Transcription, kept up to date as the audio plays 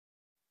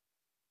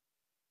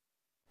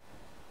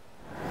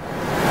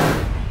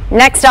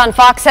Next on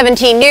Fox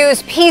 17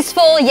 News,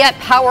 peaceful yet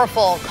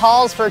powerful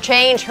calls for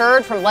change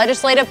heard from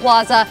Legislative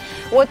Plaza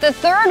with the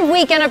third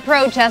weekend of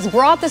protests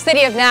brought the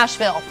city of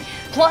Nashville.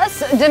 Plus,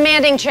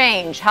 demanding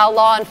change, how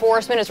law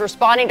enforcement is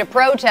responding to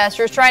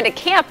protesters trying to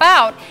camp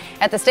out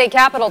at the state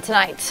capitol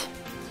tonight.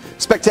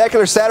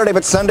 Spectacular Saturday,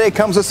 but Sunday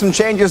comes with some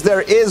changes.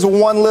 There is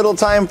one little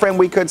time frame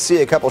we could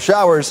see a couple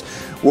showers.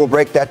 We'll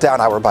break that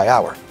down hour by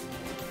hour.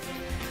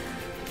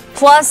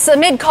 Plus,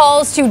 amid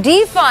calls to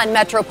defund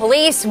Metro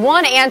Police,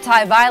 one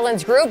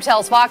anti-violence group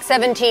tells Fox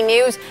 17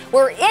 News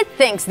where it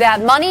thinks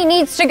that money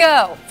needs to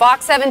go.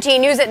 Fox 17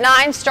 News at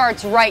 9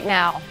 starts right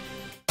now.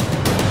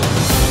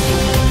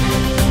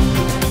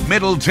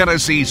 Middle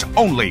Tennessee's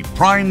only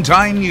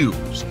primetime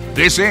news.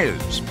 This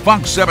is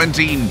Fox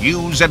 17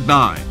 News at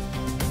 9.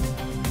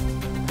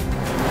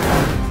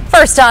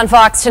 First on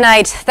Fox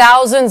tonight,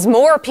 thousands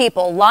more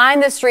people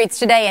line the streets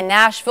today in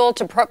Nashville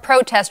to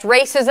protest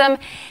racism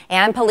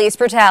and police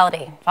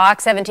brutality.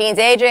 Fox 17's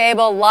AJ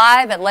Abel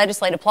live at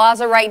Legislative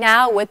Plaza right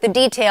now with the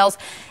details.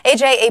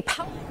 AJ,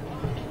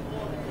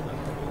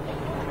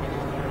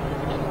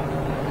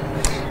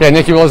 Yeah,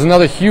 Nikki, well, there's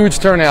another huge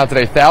turnout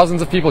today.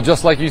 Thousands of people,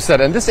 just like you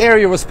said. And this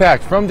area was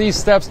packed from these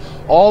steps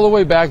all the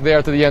way back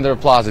there to the end of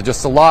the plaza.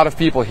 Just a lot of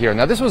people here.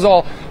 Now, this was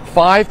all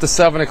 5 to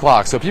 7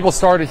 o'clock. So people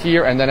started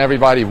here and then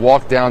everybody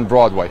walked down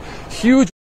Broadway. Huge